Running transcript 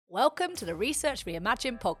Welcome to the Research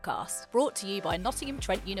Reimagined podcast, brought to you by Nottingham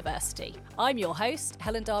Trent University. I'm your host,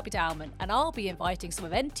 Helen Darby-Dowman, and I'll be inviting some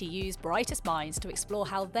of NTU's brightest minds to explore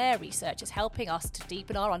how their research is helping us to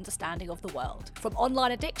deepen our understanding of the world. From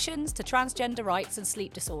online addictions to transgender rights and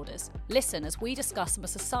sleep disorders, listen as we discuss some of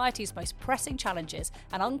society's most pressing challenges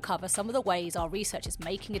and uncover some of the ways our research is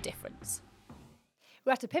making a difference.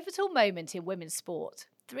 We're at a pivotal moment in women's sport.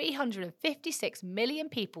 356 million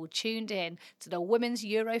people tuned in to the Women's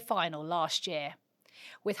Euro final last year.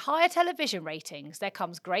 With higher television ratings, there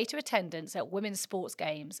comes greater attendance at women's sports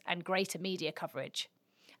games and greater media coverage.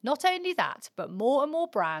 Not only that, but more and more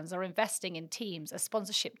brands are investing in teams as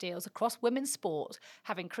sponsorship deals across women's sport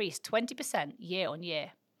have increased 20% year on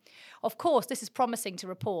year. Of course, this is promising to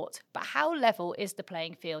report, but how level is the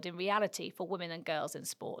playing field in reality for women and girls in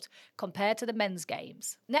sport compared to the men's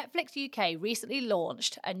games? Netflix UK recently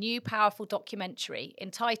launched a new powerful documentary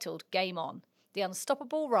entitled Game On, The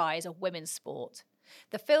Unstoppable Rise of Women's Sport.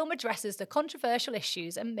 The film addresses the controversial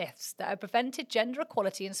issues and myths that have prevented gender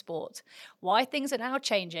equality in sport, why things are now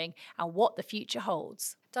changing, and what the future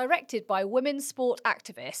holds. Directed by women's sport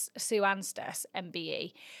activist Sue Anstice,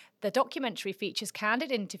 MBE, the documentary features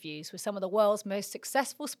candid interviews with some of the world's most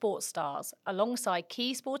successful sports stars, alongside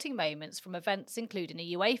key sporting moments from events including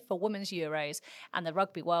the UEFA Women's Euros and the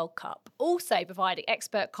Rugby World Cup. Also providing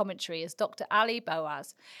expert commentary is Dr. Ali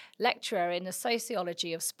Boaz, lecturer in the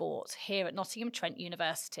sociology of sport here at Nottingham Trent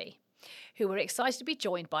University, who we're excited to be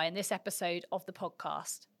joined by in this episode of the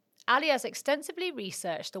podcast. Ali has extensively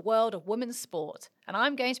researched the world of women's sport, and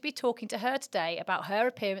I'm going to be talking to her today about her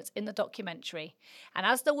appearance in the documentary. And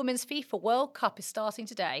as the Women's FIFA World Cup is starting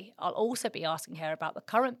today, I'll also be asking her about the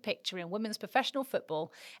current picture in women's professional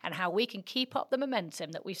football and how we can keep up the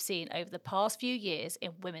momentum that we've seen over the past few years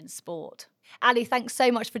in women's sport. Ali, thanks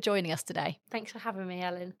so much for joining us today. Thanks for having me,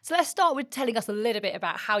 Ellen. So let's start with telling us a little bit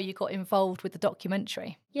about how you got involved with the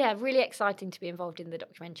documentary. Yeah, really exciting to be involved in the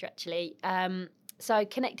documentary, actually. So I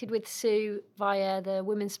connected with Sue via the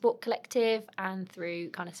Women's Sport Collective and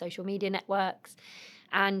through kind of social media networks.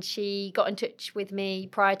 And she got in touch with me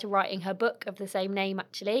prior to writing her book of the same name,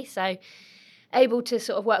 actually. So able to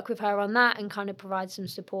sort of work with her on that and kind of provide some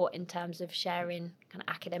support in terms of sharing kind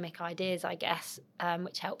of academic ideas, I guess,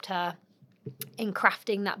 which helped her in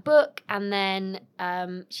crafting that book. And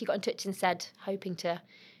then she got in touch and said, hoping to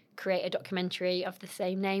create a documentary of the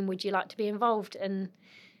same name, would you like to be involved? And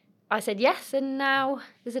I said yes, and now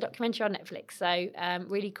there's a documentary on Netflix, so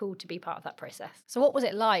really cool to be part of that process. So what was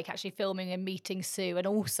it like actually filming and meeting Sue and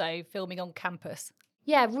also filming on campus?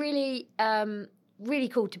 Yeah, really, really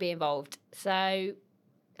cool to be involved. So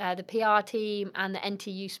the PR team and the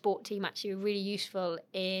NTU sport team actually were really useful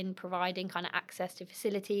in providing kind of access to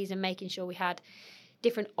facilities and making sure we had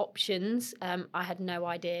different options. I had no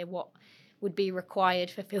idea what would be required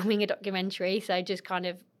for filming a documentary, so just kind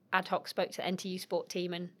of ad hoc spoke to the NTU sport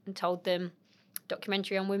team and told them,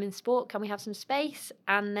 documentary on women's sport, can we have some space?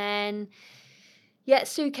 And then, yeah,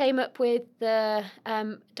 Sue came up with the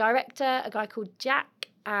director, a guy called Jack,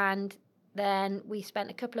 and then we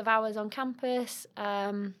spent a couple of hours on campus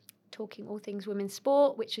talking all things women's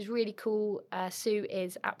sport, which was really cool. Sue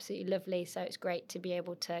is absolutely lovely, so it's great to be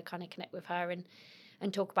able to kind of connect with her and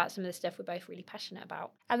talk about some of the stuff we're both really passionate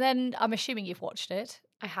about. And then I'm assuming you've watched it.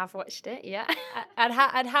 I have watched it, yeah. And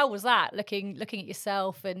how was that, looking at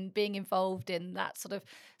yourself and being involved in that sort of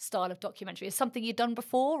style of documentary? Is something you'd done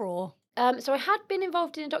before, or? So I had been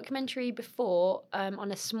involved in a documentary before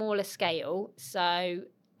on a smaller scale. So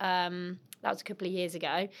that was a couple of years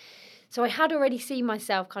ago. So I had already seen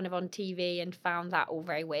myself kind of on TV and found that all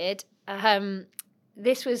very weird.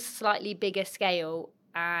 This was slightly bigger scale,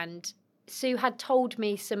 and Sue had told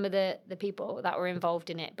me some of the people that were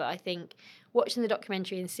involved in it, but I think watching the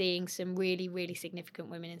documentary and seeing some really, really significant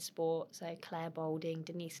women in sport, so Claire Boulding,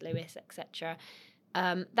 Denise Lewis, etc.,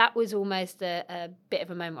 that was almost a bit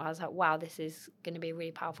of a moment where I was like, wow, this is going to be a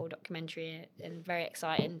really powerful documentary and very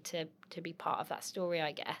exciting to be part of that story,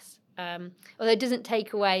 I guess. Although it doesn't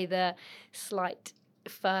take away the slight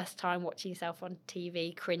first time watching yourself on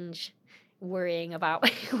TV cringe worrying about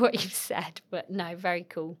what you've said, but no, very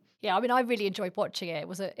cool. Yeah, I mean, I really enjoyed watching it.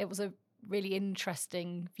 It was a really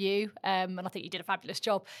interesting view, and I think you did a fabulous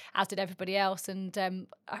job, as did everybody else, and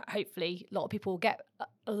hopefully a lot of people will get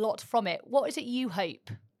a lot from it. What is it you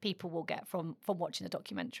hope people will get from watching the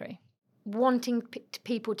documentary? Wanting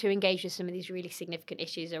people to engage with some of these really significant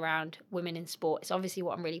issues around women in sport. It's obviously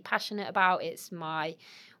what I'm really passionate about. It's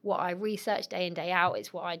what I research day in, day out.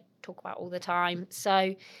 It's what I talk about all the time.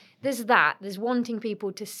 So there's that. There's wanting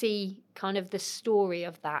people to see kind of the story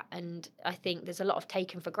of that. And I think there's a lot of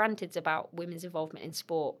taken for granted about women's involvement in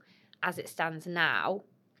sport as it stands now.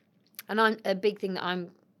 a big thing that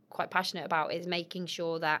I'm quite passionate about is making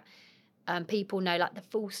sure that people know like the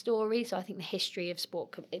full story. So I think the history of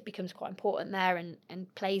sport, it becomes quite important there,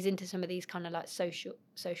 and plays into some of these kind of like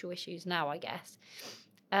social issues now, I guess.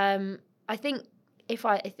 I think if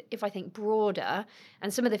I think broader,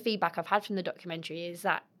 and some of the feedback I've had from the documentary is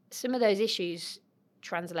that some of those issues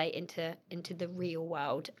translate into the real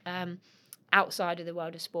world, outside of the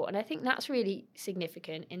world of sport, and I think that's really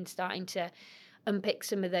significant in starting to unpick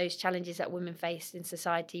some of those challenges that women face in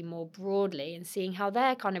society more broadly, and seeing how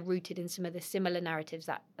they're kind of rooted in some of the similar narratives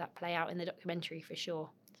that play out in the documentary, for sure.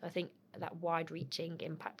 So I think that wide-reaching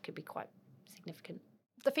impact could be quite significant.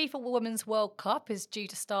 The FIFA Women's World Cup is due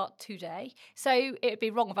to start today, so it would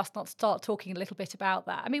be wrong of us not to start talking a little bit about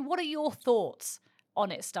that. I mean, what are your thoughts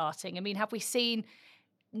on it starting? I mean, have we seen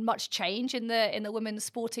much change in the women's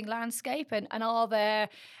sporting landscape, and are there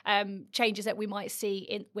changes that we might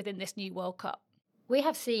see within this new World Cup? We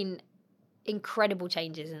have seen incredible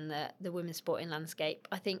changes in the women's sporting landscape.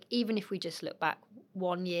 I think even if we just look back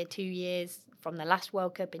 1 year, 2 years from the last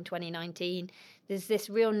World Cup in 2019, there's this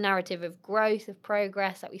real narrative of growth, of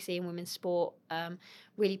progress that we see in women's sport,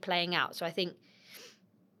 really playing out. So I think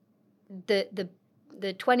the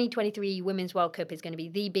 2023 Women's World Cup is going to be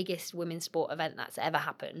the biggest women's sport event that's ever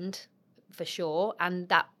happened, for sure, and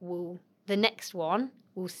the next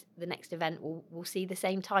event will see the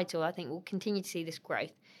same title. I think we'll continue to see this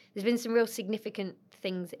growth. There's been some real significant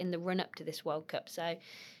things in the run-up to this World Cup. So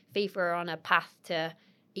FIFA are on a path to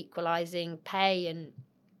equalising pay and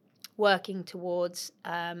working towards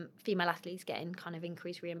female athletes getting kind of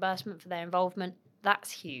increased reimbursement for their involvement.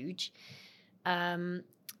 That's huge.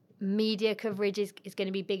 Media coverage is going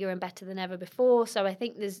to be bigger and better than ever before. So I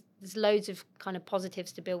think there's loads of kind of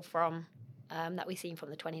positives to build from, that we've seen from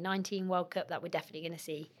the 2019 World Cup, that we're definitely going to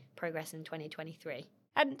see progress in 2023.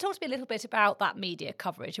 And talk to me a little bit about that media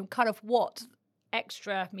coverage and kind of what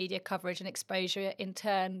extra media coverage and exposure, in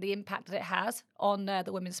turn, the impact that it has on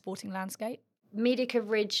the women's sporting landscape. Media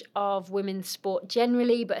coverage of women's sport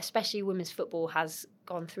generally, but especially women's football, has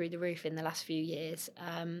gone through the roof in the last few years.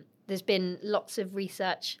 There's been lots of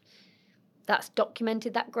research that's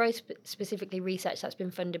documented that growth, specifically research that's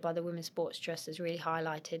been funded by the Women's Sports Trust has really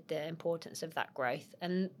highlighted the importance of that growth.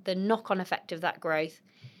 And the knock-on effect of that growth,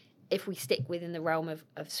 if we stick within the realm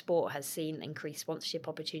of sport, has seen increased sponsorship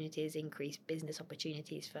opportunities, increased business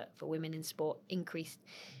opportunities for women in sport, increased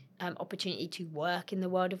opportunity to work in the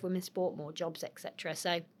world of women's sport, more jobs, etc.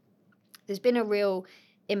 So there's been a real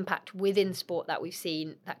impact within sport that we've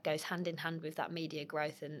seen that goes hand in hand with that media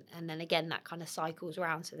growth, and then again that kind of cycles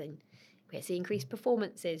around. So then we see increased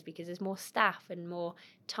performances because there's more staff and more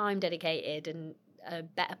time dedicated and a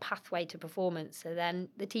better pathway to performance. So then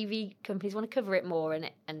the TV companies want to cover it more,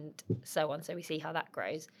 and so on. So we see how that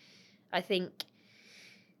grows. I think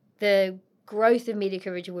the growth of media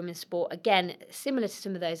coverage of women's sport, again, similar to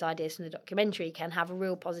some of those ideas from the documentary, can have a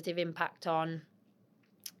real positive impact on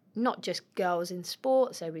not just girls in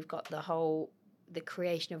sport. So we've got the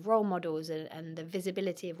creation of role models and the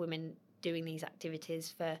visibility of women doing these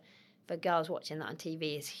activities for girls watching that on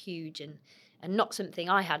TV is huge, and not something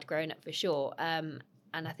I had growing up, for sure. And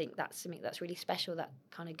I think that's something that's really special, that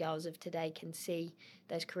kind of girls of today can see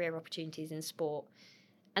those career opportunities in sport.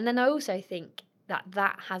 And then I also think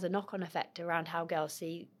that has a knock-on effect around how girls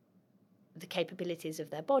see the capabilities of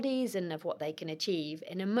their bodies and of what they can achieve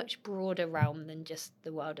in a much broader realm than just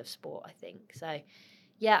the world of sport, I think. So,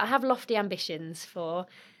 yeah, I have lofty ambitions for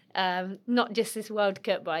not just this World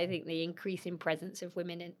Cup, but I think the increasing presence of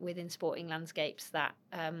women within sporting landscapes that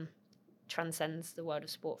transcends the world of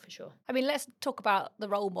sport, for sure. I mean, let's talk about the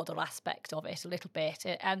role model aspect of it a little bit,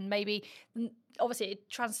 and maybe obviously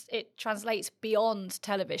it translates beyond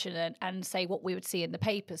television and say what we would see in the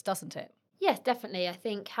papers, doesn't it? Yes, definitely. I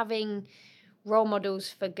think having role models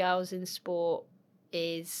for girls in sport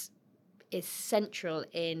is central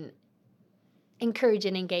in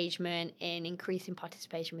encouraging engagement, in increasing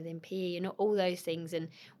participation within PE, and all those things. And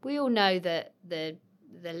we all know that the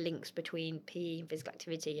links between PE and physical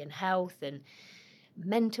activity and health and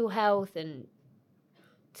mental health and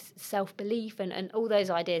self-belief and all those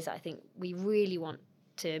ideas that I think we really want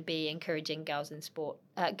to be encouraging girls in sport,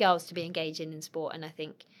 girls to be engaging in sport. And I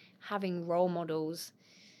think having role models,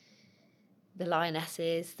 the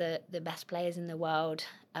lionesses, the best players in the world,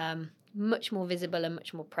 much more visible and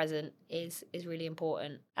much more present is really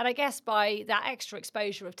important. And I guess by that extra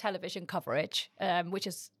exposure of television coverage, which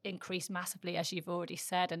has increased massively, as you've already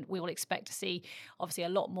said, and we will expect to see obviously a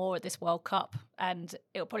lot more at this World Cup, and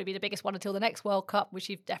it'll probably be the biggest one until the next World Cup, which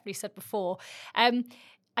you've definitely said before.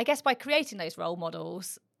 I guess by creating those role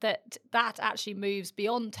models, that actually moves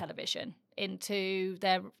beyond television into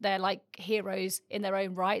they're like heroes in their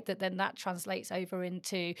own right, that translates over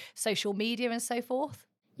into social media and so forth?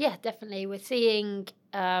 Yeah, definitely. We're seeing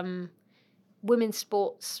women's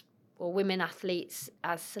sports or women athletes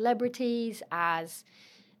as celebrities, as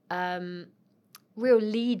real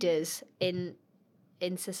leaders in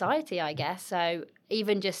society, I guess. So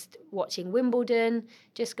even just watching Wimbledon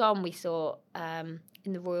just gone, we saw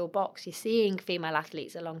in the Royal Box, you're seeing female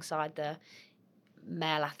athletes alongside the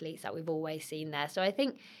male athletes that we've always seen there. So I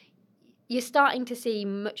think you're starting to see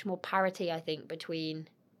much more parity, I think, between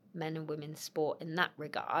men and women's sport in that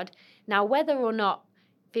regard. Now, whether or not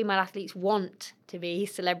female athletes want to be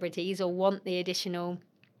celebrities or want the additional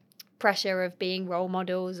pressure of being role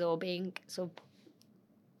models or being sort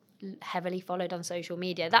of heavily followed on social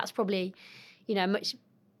media, that's probably, a much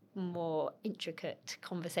more intricate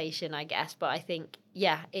conversation, I guess. But I think,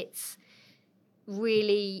 yeah, it's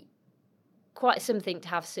really quite something to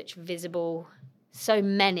have so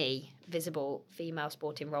many visible female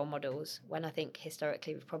sporting role models, when I think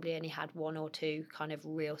historically we've probably only had one or two kind of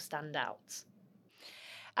real standouts.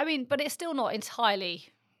 I mean, but it's still not entirely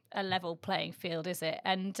a level playing field, is it?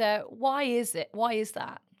 And why is it? Why is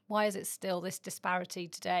that? Why is it still this disparity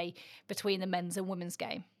today between the men's and women's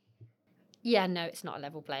game? Yeah, no, it's not a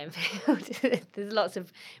level playing field. There's loads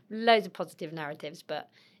of positive narratives, but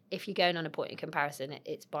if you're going on a point of comparison,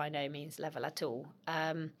 it's by no means level at all.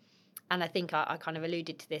 And I think I kind of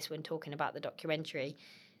alluded to this when talking about the documentary.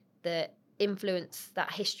 The influence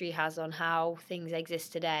that history has on how things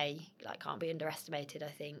exist today, can't be underestimated, I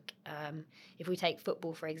think. If we take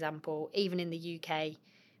football, for example, even in the UK,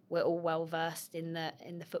 we're all well versed in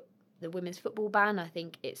the women's football ban. I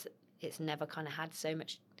think it's never kind of had so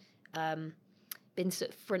much been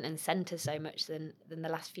sort of front and centre so much than the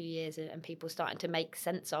last few years, and people starting to make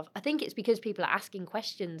sense of. I think it's because people are asking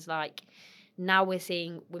questions. Like, now we're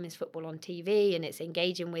seeing women's football on TV, and it's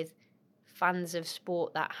engaging with fans of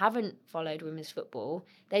sport that haven't followed women's football.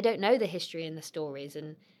 They don't know the history and the stories,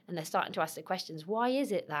 and they're starting to ask the questions. Why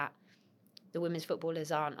is it that the women's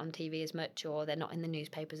footballers aren't on TV as much, or they're not in the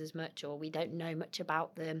newspapers as much, or we don't know much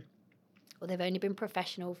about them, or they've only been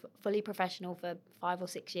fully professional for 5 or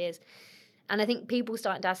 6 years? And I think people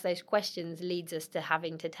starting to ask those questions leads us to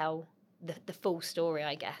having to tell the full story,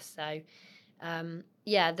 I guess. So,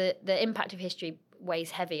 the impact of history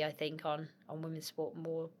weighs heavy, I think, on women's sport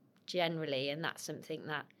more generally. And that's something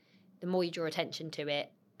that the more you draw attention to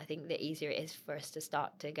it, I think the easier it is for us to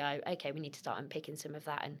start to go, okay, we need to start unpicking some of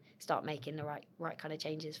that and start making the right kind of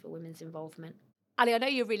changes for women's involvement. Ali, I know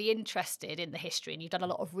you're really interested in the history and you've done a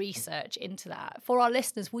lot of research into that. For our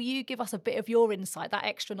listeners, will you give us a bit of your insight, that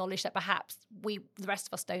extra knowledge that perhaps the rest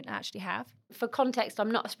of us don't actually have? For context,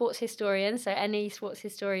 I'm not a sports historian, so any sports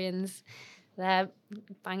historians, they're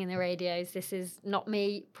banging their radios. This is not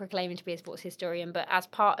me proclaiming to be a sports historian, but as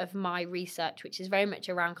part of my research, which is very much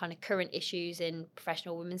around kind of current issues in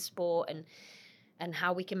professional women's sport and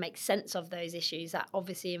how we can make sense of those issues, that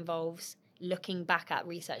obviously involves looking back at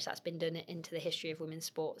research that's been done into the history of women's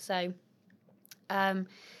sport. So some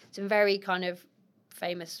very kind of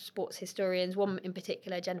famous sports historians, one in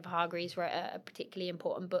particular, Jennifer Hargreaves, wrote a particularly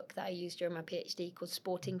important book that I used during my PhD called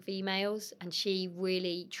Sporting Females, and she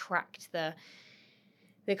really tracked the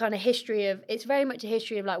kind of history of, it's very much a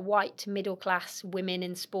history of like white middle class women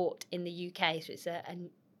in sport in the UK. So it's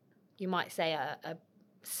you might say a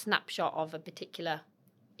snapshot of a particular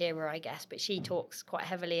era, I guess, but she talks quite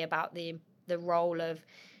heavily about the role of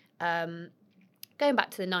going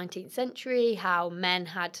back to the 19th century, how men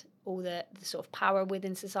had all the sort of power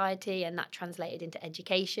within society, and that translated into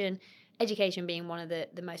education being one of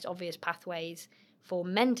the most obvious pathways for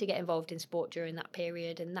men to get involved in sport during that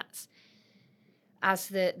period. And that's, as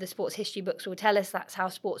the sports history books will tell us, that's how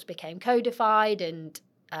sports became codified, and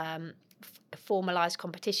formalised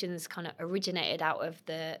competitions kind of originated out of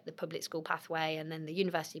the public school pathway and then the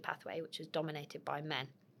university pathway, which was dominated by men.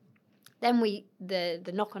 Then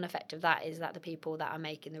the knock-on effect of that is that the people that are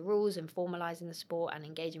making the rules and formalising the sport and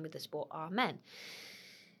engaging with the sport are men.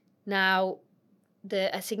 Now,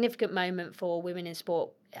 a significant moment for women in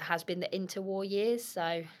sport has been the interwar years, so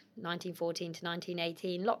 1914 to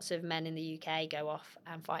 1918. Lots of men in the UK go off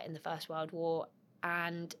and fight in the First World War,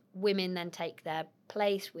 and women then take their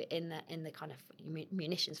place in the kind of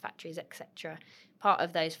munitions factories, etc. Part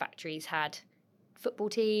of those factories had football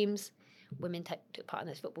teams. Women took part in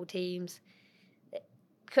those football teams.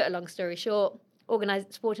 Cut a long story short,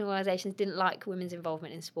 sporting organisations didn't like women's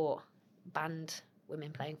involvement in sport, banned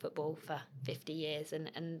women playing football for 50 years.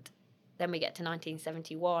 And then we get to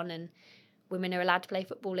 1971, and women are allowed to play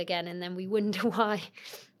football again, and then we wonder why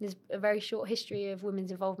there's a very short history of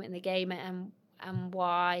women's involvement in the game, and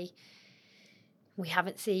why we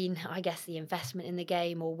haven't seen, I guess, the investment in the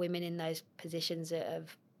game or women in those positions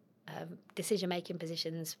of decision-making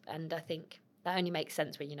positions. And I think that only makes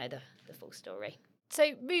sense when you know the full story.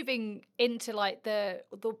 So moving into like the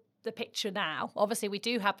picture now, obviously we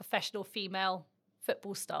do have professional female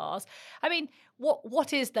football stars. I mean,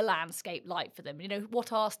 what is the landscape like for them? You know,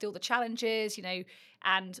 what are still the challenges, you know,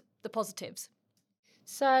 and the positives?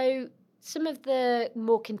 So some of the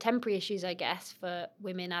more contemporary issues, I guess, for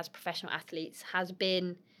women as professional athletes has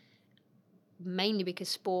been mainly because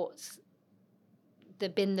sports,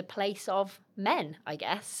 they've been the place of men, I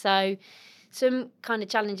guess. So some kind of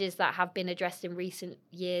challenges that have been addressed in recent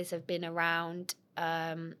years have been around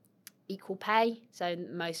equal pay. So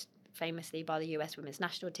most famously by the US women's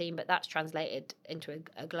national team, but that's translated into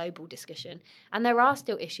a global discussion. And there are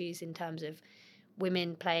still issues in terms of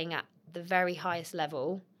women playing at the very highest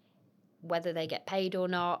level, whether they get paid or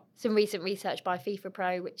not. Some recent research by FIFA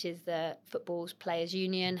Pro, which is the football's players'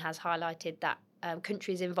 union, has highlighted that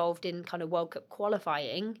countries involved in kind of World Cup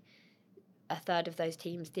qualifying, a third of those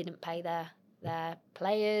teams didn't pay their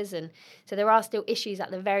players. And so there are still issues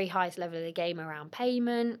at the very highest level of the game around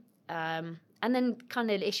payment. And then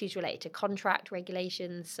kind of issues related to contract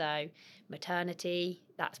regulations. So maternity,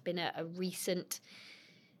 that's been a recent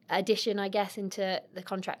addition, I guess, into the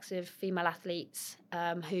contracts of female athletes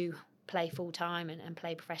who play full-time and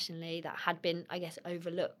play professionally, that had been, I guess,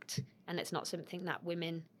 overlooked. And it's not something that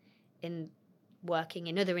women in working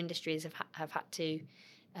in other industries have had to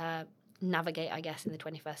navigate, I guess, in the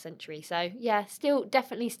 21st century. So, yeah,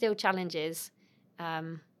 definitely still challenges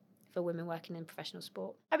for women working in professional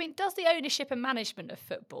sport. I mean, does the ownership and management of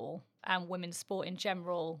football and women's sport in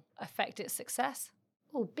general affect its success?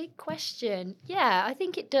 Oh, big question. Yeah, I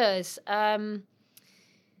think it does. And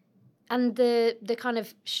the kind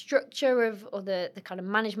of structure of, or the kind of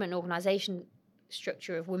management and organisation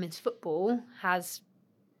structure of women's football has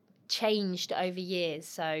changed over years.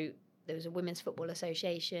 So there was a Women's Football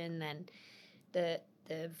Association, then the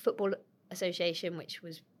Football Association, which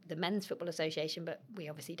was the Men's Football Association, but we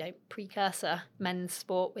obviously don't precursor men's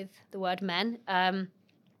sport with the word men.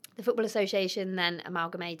 The Football Association then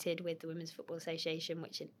amalgamated with the Women's Football Association,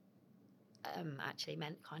 which actually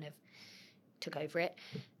meant kind of took over it.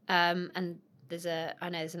 And I know there's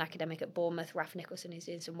an academic at Bournemouth, Raf Nicholson, who's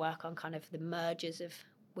doing some work on kind of the mergers of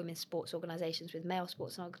women's sports organisations with male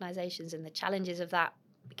sports organisations and the challenges of that,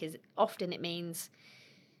 because often it means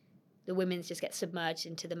the women's just get submerged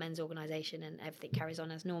into the men's organisation and everything carries on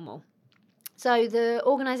as normal. So the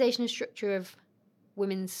organisation and structure of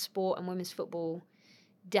women's sport and women's football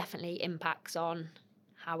definitely impacts on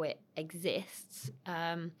how it exists.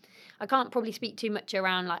 I can't probably speak too much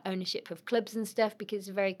around like ownership of clubs and stuff because it's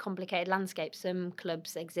a very complicated landscape. Some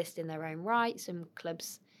clubs exist in their own right. Some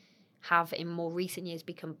clubs have in more recent years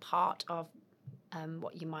become part of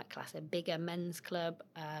what you might class a bigger men's club.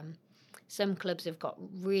 Some clubs have got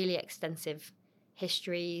really extensive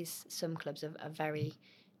histories. Some clubs are very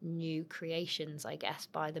new creations, I guess,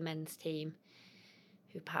 by the men's team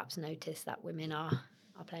who perhaps notice that women are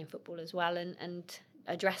playing football as well and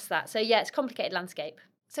address that. So, yeah, it's a complicated landscape.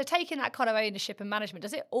 So taking that kind of ownership and management,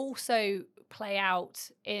 does it also play out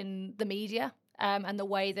in the media and the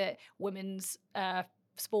way that women's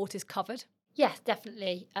sport is covered? Yes,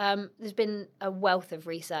 definitely. There's been a wealth of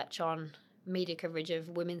research on media coverage of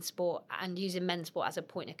women's sport and using men's sport as a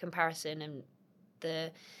point of comparison, and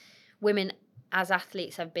the women as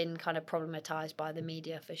athletes have been kind of problematised by the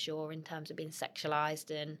media for sure in terms of being sexualised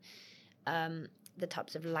and the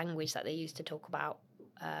types of language that they use to talk about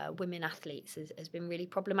women athletes has been really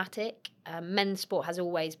problematic. Men's sport has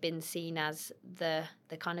always been seen as the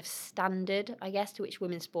kind of standard, I guess, to which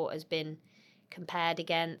women's sport has been compared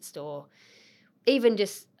against, or even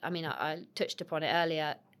just, I mean, I touched upon it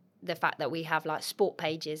earlier, the fact that we have like sport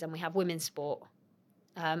pages and we have women's sport.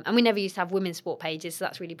 And we never used to have women's sport pages, so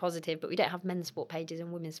that's really positive, but we don't have men's sport pages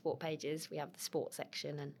and women's sport pages. We have the sports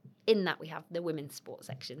section, and in that we have the women's sport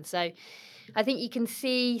section. So I think you can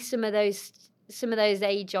see some of those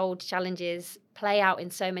age-old challenges play out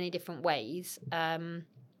in so many different ways. And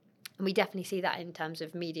we definitely see that in terms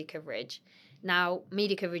of media coverage. Now,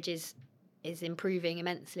 media coverage is improving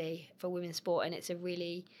immensely for women's sport, and it's a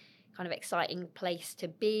really kind of exciting place to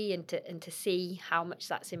be and to see how much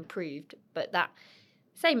that's improved. But that,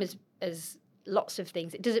 same as lots of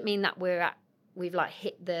things, it doesn't mean that we've like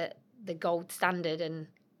hit the gold standard and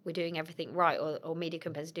we're doing everything right, or media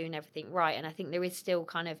companies doing everything right. And I think there is still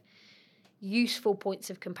kind of useful points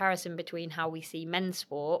of comparison between how we see men's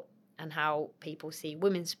sport and how people see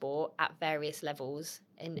women's sport at various levels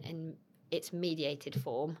in its mediated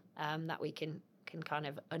form, that we can kind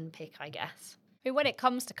of unpick, I guess. I mean, when it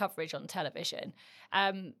comes to coverage on television,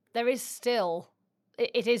 there is still,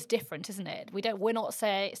 it is different, isn't it? We're not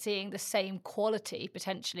seeing the same quality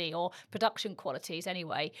potentially, or production qualities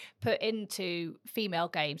anyway, put into female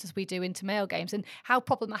games as we do into male games. And how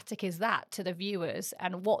problematic is that to the viewers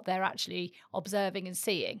and what they're actually observing and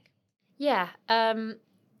seeing? Yeah,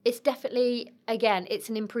 it's definitely, again, it's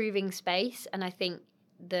an improving space, and I think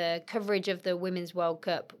the coverage of the Women's World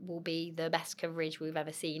Cup will be the best coverage we've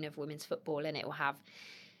ever seen of women's football, and it will have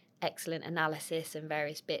excellent analysis and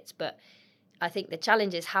various bits. But I think the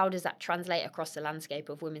challenge is, how does that translate across the landscape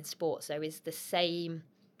of women's sport? So is the same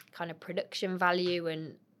kind of production value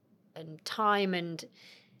and time and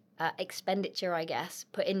expenditure, I guess,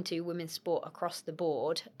 put into women's sport across the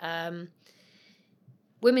board?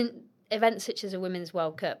 Women events such as a Women's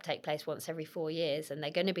World Cup take place once every 4 years, and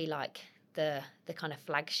they're going to be like the kind of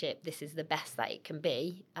flagship. This is the best that it can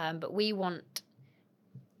be. But we want,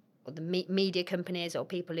 or the media companies or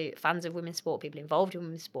people who fans of women's sport, people involved in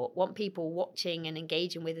women's sport, want people watching and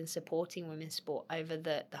engaging with and supporting women's sport over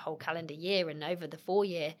the whole calendar year and over the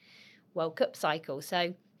 4-year World Cup cycle.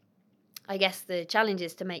 So I guess the challenge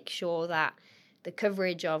is to make sure that the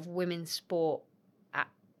coverage of women's sport at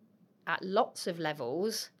lots of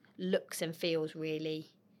levels looks and feels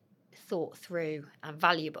really thought through and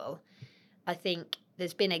valuable. I think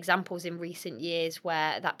there's been examples in recent years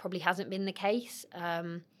where that probably hasn't been the case.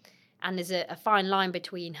 And there's a fine line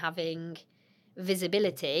between having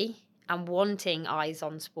visibility and wanting eyes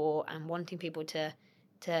on sport and wanting people to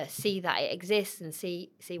see that it exists and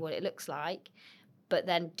see what it looks like. But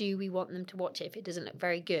then, do we want them to watch it if it doesn't look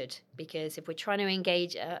very good? Because if we're trying to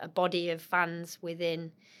engage a body of fans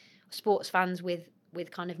within sports fans with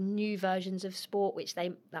kind of new versions of sport, which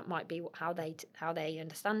that might be how they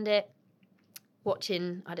understand it,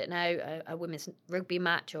 watching, I don't know, a women's rugby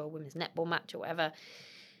match or a women's netball match or whatever,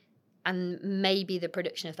 and maybe the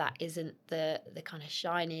production of that isn't the kind of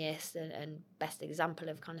shiniest and best example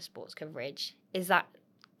of kind of sports coverage, is that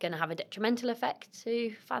going to have a detrimental effect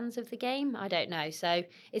to fans of the game? I don't know. So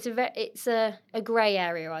it's a grey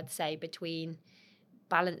area, I'd say, between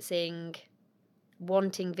balancing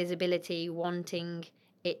wanting visibility, wanting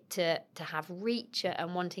it to have reach,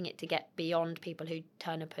 and wanting it to get beyond people who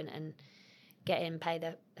turn up and get in, pay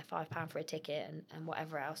the £5 for a ticket and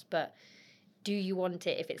whatever else. But do you want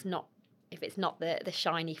it, if it's not the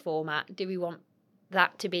shiny format, do we want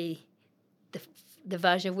that to be the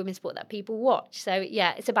version of women's sport that people watch? So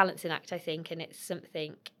yeah, it's a balancing act, I think, and it's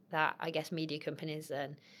something that I guess media companies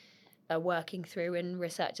are working through, and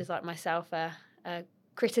researchers like myself are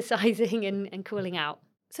criticising and calling out.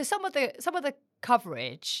 So some of the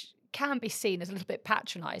coverage can be seen as a little bit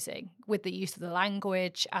patronising with the use of the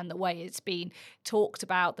language and the way it's been talked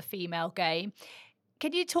about the female game.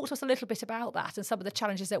 Can you talk to us a little bit about that and some of the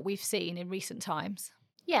challenges that we've seen in recent times?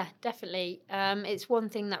 Yeah, definitely. It's one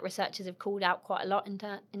thing that researchers have called out quite a lot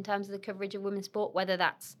in terms of the coverage of women's sport, whether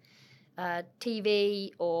that's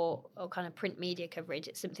TV or kind of print media coverage.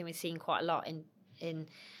 It's something we've seen quite a lot in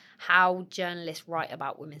how journalists write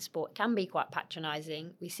about women's sport. It can be quite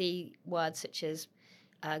patronising. We see words such as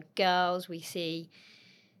girls. We see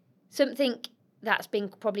something that's been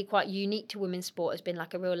probably quite unique to women's sport has been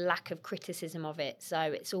like a real lack of criticism of it. So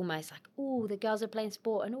it's almost like, oh, the girls are playing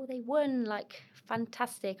sport and they won, like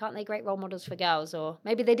fantastic, aren't they great role models for girls? Or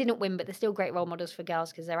maybe they didn't win, but they're still great role models for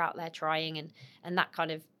girls because they're out there trying, and that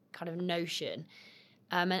kind of notion.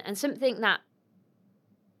 And something that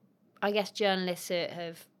I guess journalists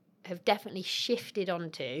have definitely shifted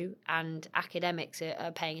onto, and academics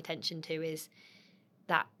are paying attention to, is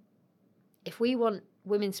that if we want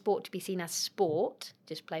women's sport to be seen as sport,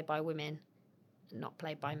 just played by women, not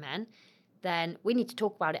played by men, then we need to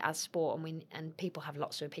talk about it as sport, and people have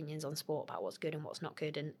lots of opinions on sport about what's good and what's not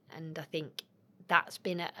good, and I think that's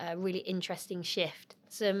been a really interesting shift.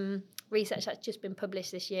 Some research that's just been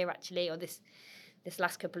published this year, actually, or this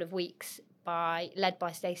last couple of weeks, led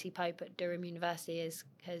by Stacey Pope at Durham University,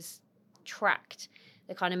 has tracked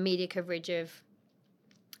the kind of media coverage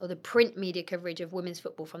or the print media coverage of women's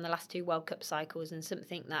football from the last 2 World Cup cycles. And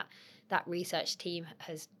something that research team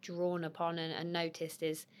has drawn upon and noticed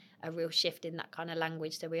is a real shift in that kind of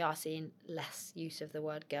language. So we are seeing less use of the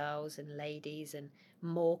word girls and ladies, and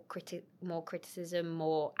more criticism,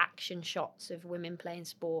 more action shots of women playing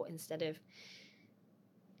sport instead of...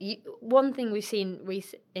 One thing we've seen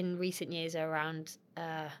in recent years around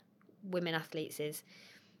women athletes is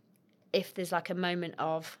if there's like a moment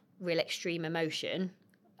of real extreme emotion,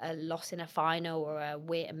 a loss in a final or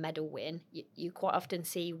a medal win, you quite often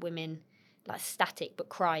see women like static but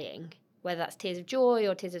crying, whether that's tears of joy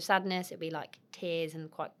or tears of sadness. It'd be like tears and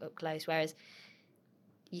quite up close, whereas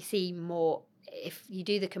you see more, if you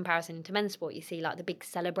do the comparison to men's sport, you see like the big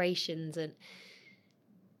celebrations, and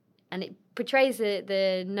it portrays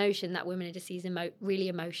the notion that women are just these really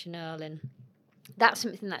emotional, and that's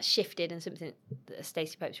something that's shifted, and something that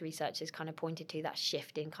Stacey Pope's research has kind of pointed to, that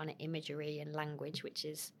shift in kind of imagery and language, which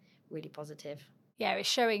is really positive. Yeah, it's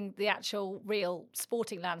showing the actual real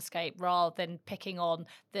sporting landscape rather than picking on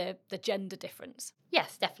the gender difference.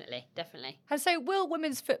 Yes, definitely. And so will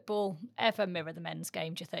women's football ever mirror the men's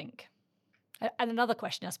game, do you think? And another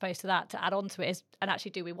question, I suppose, to that, to add on to it is, and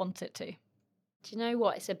actually, do we want it to? Do you know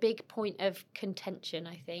what? It's a big point of contention,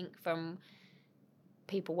 I think, from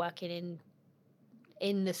people working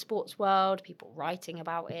in the sports world, people writing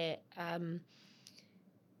about it.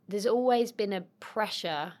 There's always been a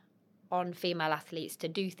pressure on female athletes to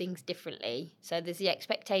do things differently. So there's the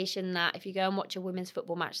expectation that if you go and watch a women's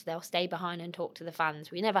football match, they'll stay behind and talk to the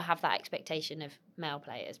fans. We never have that expectation of male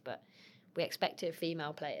players, but we expect it of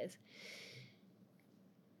female players.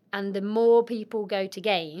 And the more people go to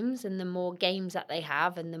games, and the more games that they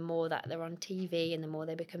have, and the more that they're on TV, and the more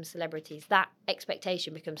they become celebrities, that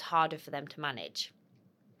expectation becomes harder for them to manage.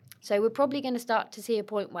 So we're probably going to start to see a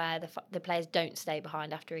point where the players don't stay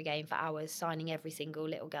behind after a game for hours, signing every single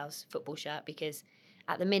little girl's football shirt, because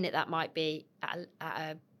at the minute that might be at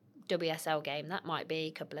a WSL game, that might be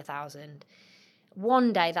a couple of thousand.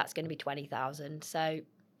 One day that's going to be 20,000. So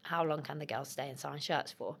how long can the girls stay and sign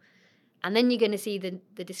shirts for? And then you're going to see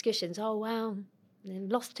the discussions, oh, wow, they've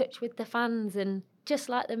lost touch with the fans, and just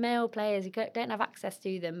like the male players, you don't have access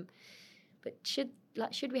to them. But should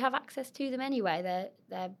we have access to them anyway?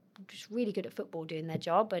 They're just really good at football doing their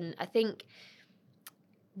job. And I think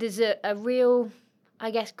there's a real,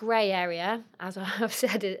 I guess, grey area, as I've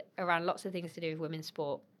said, around lots of things to do with women's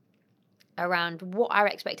sport, around what our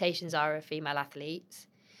expectations are of female athletes,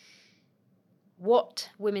 what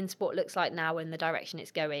women's sport looks like now and the direction it's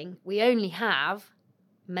going. We only have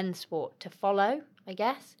men's sport to follow, I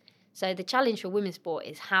guess. So the challenge for women's sport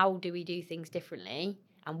is, how do we do things differently,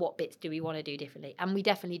 and what bits do we want to do differently? And we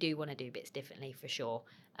definitely do want to do bits differently, for sure.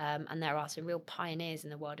 And there are some real pioneers in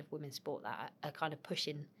the world of women's sport that are kind of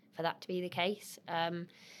pushing for that to be the case.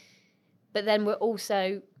 But then we're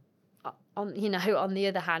also, on the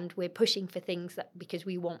other hand, we're pushing for things that, because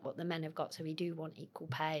we want what the men have got. So we do want equal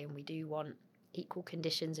pay, and we do want equal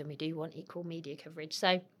conditions, and we do want equal media coverage.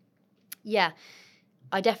 So, yeah,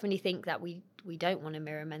 I definitely think that we don't want to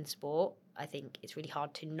mirror men's sport. I think it's really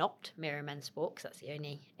hard to not mirror men's sport, because that's the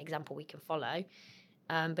only example we can follow.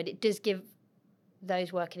 But it does give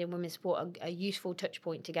those working in women's sport a useful touch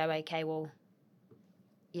point to go, okay, well,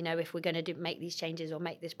 if we're going to make these changes or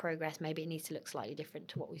make this progress, maybe it needs to look slightly different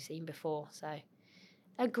to what we've seen before. So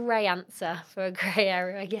a grey answer for a grey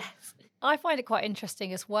area, I guess. I find it quite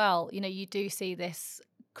interesting as well. You do see this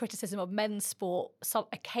criticism of men's sport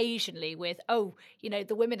occasionally with,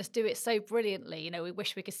 the women just do it so brilliantly. We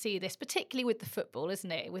wish we could see this, particularly with the football,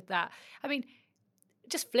 isn't it? With that, I mean,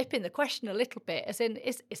 just flipping the question a little bit, as in,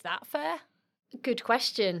 is that fair? Good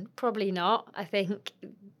question. Probably not. I think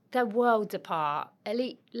they're worlds apart.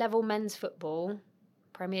 Elite level men's football,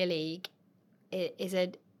 Premier League, is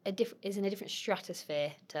in a different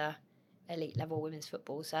stratosphere to elite level women's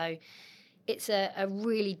football. So it's a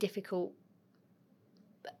really difficult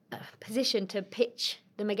position to pitch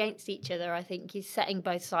them against each other. I think he's setting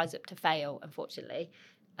both sides up to fail, unfortunately,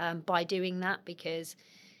 by doing that, because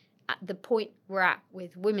at the point we're at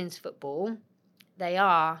with women's football, they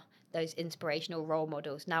are those inspirational role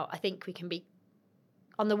models. Now, I think we can be,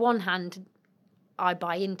 on the one hand, I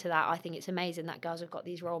buy into that. I think it's amazing that girls have got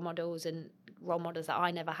these role models, and role models that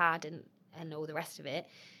I never had, and all the rest of it.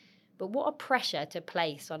 But what a pressure to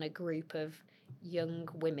place on a group of young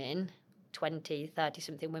women, 20,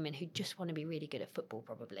 30-something women, who just want to be really good at football,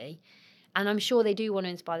 probably. And I'm sure they do want to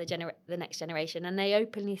inspire the next generation. And they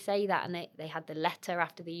openly say that. And they had the letter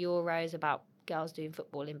after the Euros about girls doing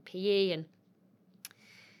football in PE.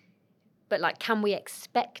 But can we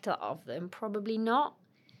expect that of them? Probably not.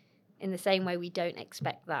 In the same way we don't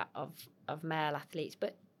expect that of male athletes.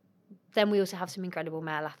 But then we also have some incredible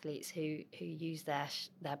male athletes who use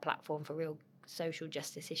their platform for real social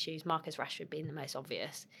justice issues, Marcus Rashford being the most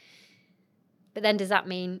obvious. But then does that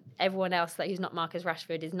mean everyone else who's not Marcus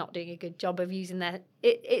Rashford is not doing a good job of using their...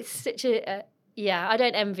 It's such I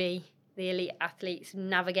don't envy the elite athletes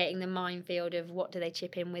navigating the minefield of what do they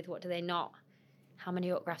chip in with, what do they not, how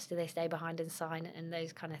many autographs do they stay behind and sign, and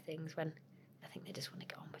those kind of things, when I think they just want to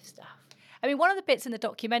get on with stuff. I mean, one of the bits in the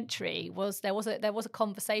documentary was there was a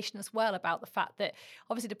conversation as well about the fact that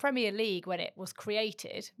obviously the Premier League, when it was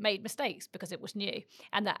created, made mistakes because it was new,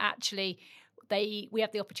 and that actually we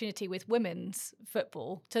have the opportunity with women's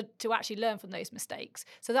football to actually learn from those mistakes.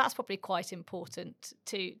 So that's probably quite important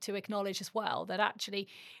to acknowledge as well, that actually,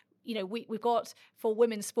 you know, we've got, for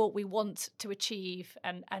women's sport, we want to achieve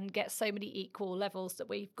and get so many equal levels that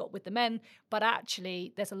we've got with the men, but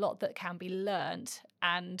actually there's a lot that can be learned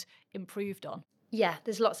and improved on. Yeah,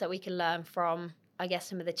 there's lots that we can learn from, I guess,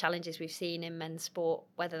 some of the challenges we've seen in men's sport,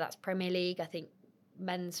 whether that's Premier League. I think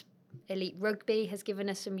men's elite rugby has given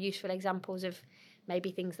us some useful examples of maybe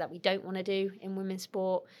things that we don't want to do in women's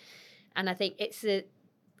sport. And I think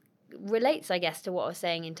relates, I guess, to what I was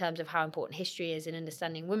saying in terms of how important history is in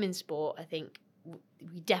understanding women's sport. I think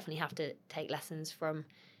we definitely have to take lessons from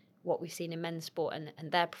what we've seen in men's sport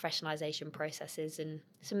and their professionalisation processes and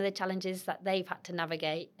some of the challenges that they've had to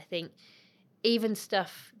navigate. I think even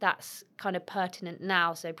stuff that's kind of pertinent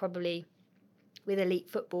now, so probably with elite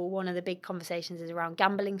football, one of the big conversations is around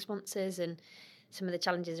gambling sponsors and some of the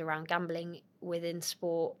challenges around gambling within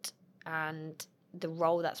sport and the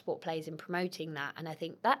role that sport plays in promoting that. And I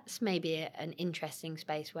think that's maybe an interesting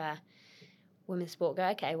space where women's sport go,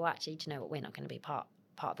 okay, well, actually, do you know what? We're not going to be part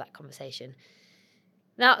of that conversation.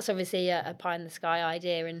 That's obviously a pie in the sky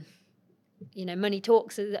idea, and, you know, money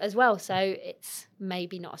talks as well. So it's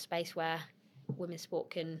maybe not a space where women's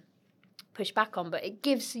sport can push back on, but it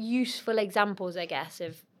gives useful examples, I guess,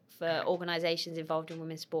 for organisations involved in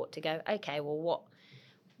women's sport to go, okay, well,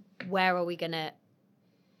 where are we going to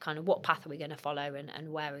what path are we going to follow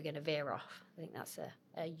and where are we going to veer off? I think that's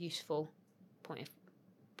a useful point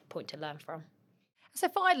to learn from. So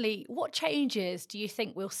finally, what changes do you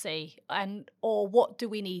think we'll see, or what do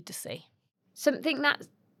we need to see? Something that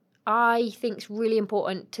I think is really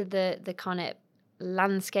important to the kind of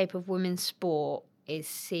landscape of women's sport is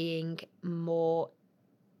seeing more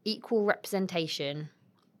equal representation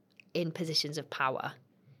in positions of power.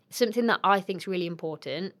 Something that I think is really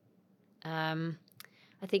important.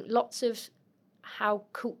 I think lots of how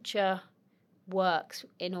culture works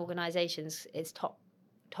in organisations is top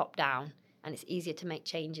down, and it's easier to make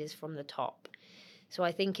changes from the top. So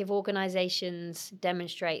I think if organisations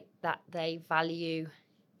demonstrate that they value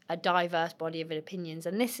a diverse body of opinions,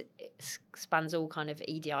 and this spans all kind of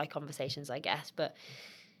EDI conversations, I guess, but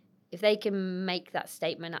if they can make that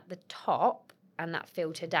statement at the top and that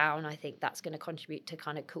filter down, I think that's going to contribute to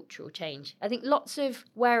kind of cultural change. I think lots of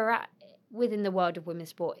where we're at within the world of women's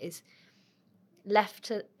sport is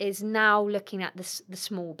now looking at the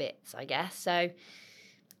small bits, I guess. So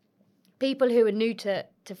people who are new to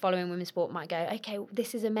following women's sport might go, okay,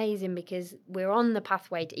 this is amazing because we're on the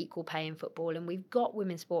pathway to equal pay in football, and we've got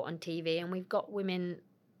women's sport on TV, and we've got women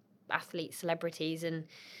athletes, celebrities, and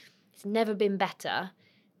it's never been better.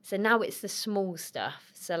 So now it's the small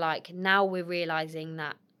stuff. So like now we're realising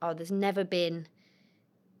that, there's never been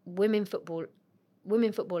women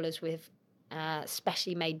footballers with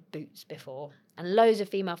specially made boots before, and loads of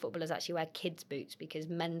female footballers actually wear kids' boots because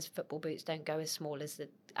men's football boots don't go as small as the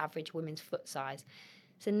average women's foot size.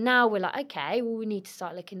 So now we're like, okay, well, we need to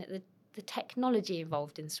start looking at the technology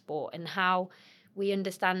involved in sport and how we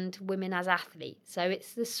understand women as athletes. So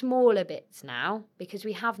it's the smaller bits now, because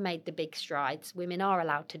we have made the big strides. Women are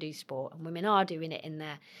allowed to do sport, and women are doing it in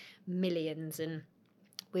their millions, and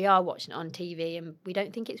we are watching it on TV, and we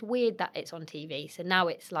don't think it's weird that it's on TV. So now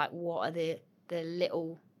it's like, what are the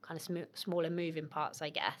little kind of smaller moving parts, I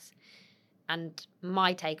guess. And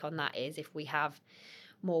my take on that is, if we have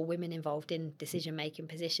more women involved in decision-making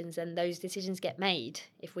positions, then those decisions get made.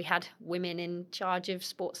 If we had women in charge of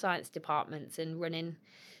sports science departments and running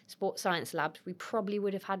sports science labs, we probably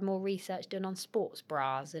would have had more research done on sports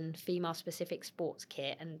bras and female-specific sports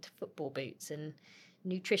kit and football boots and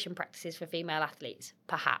nutrition practices for female athletes,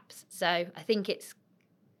 perhaps. So I think it's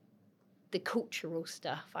the cultural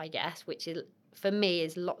stuff, I guess, which is, for me,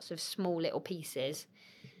 is lots of small little pieces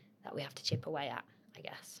that we have to chip away at, I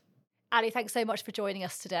guess. Ali, thanks so much for joining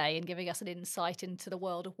us today and giving us an insight into the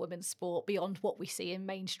world of women's sport beyond what we see in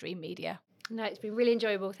mainstream media. No, it's been really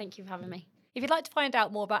enjoyable. Thank you for having me. If you'd like to find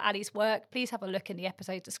out more about Ali's work, please have a look in the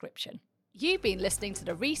episode description. You've been listening to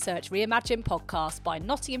the Research Reimagined podcast by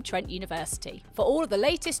Nottingham Trent University. For all of the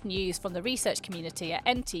latest news from the research community at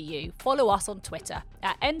NTU, follow us on Twitter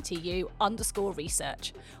at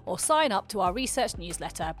NTU_research, or sign up to our research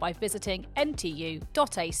newsletter by visiting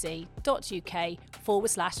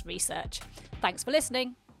ntu.ac.uk/research. Thanks for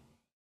listening.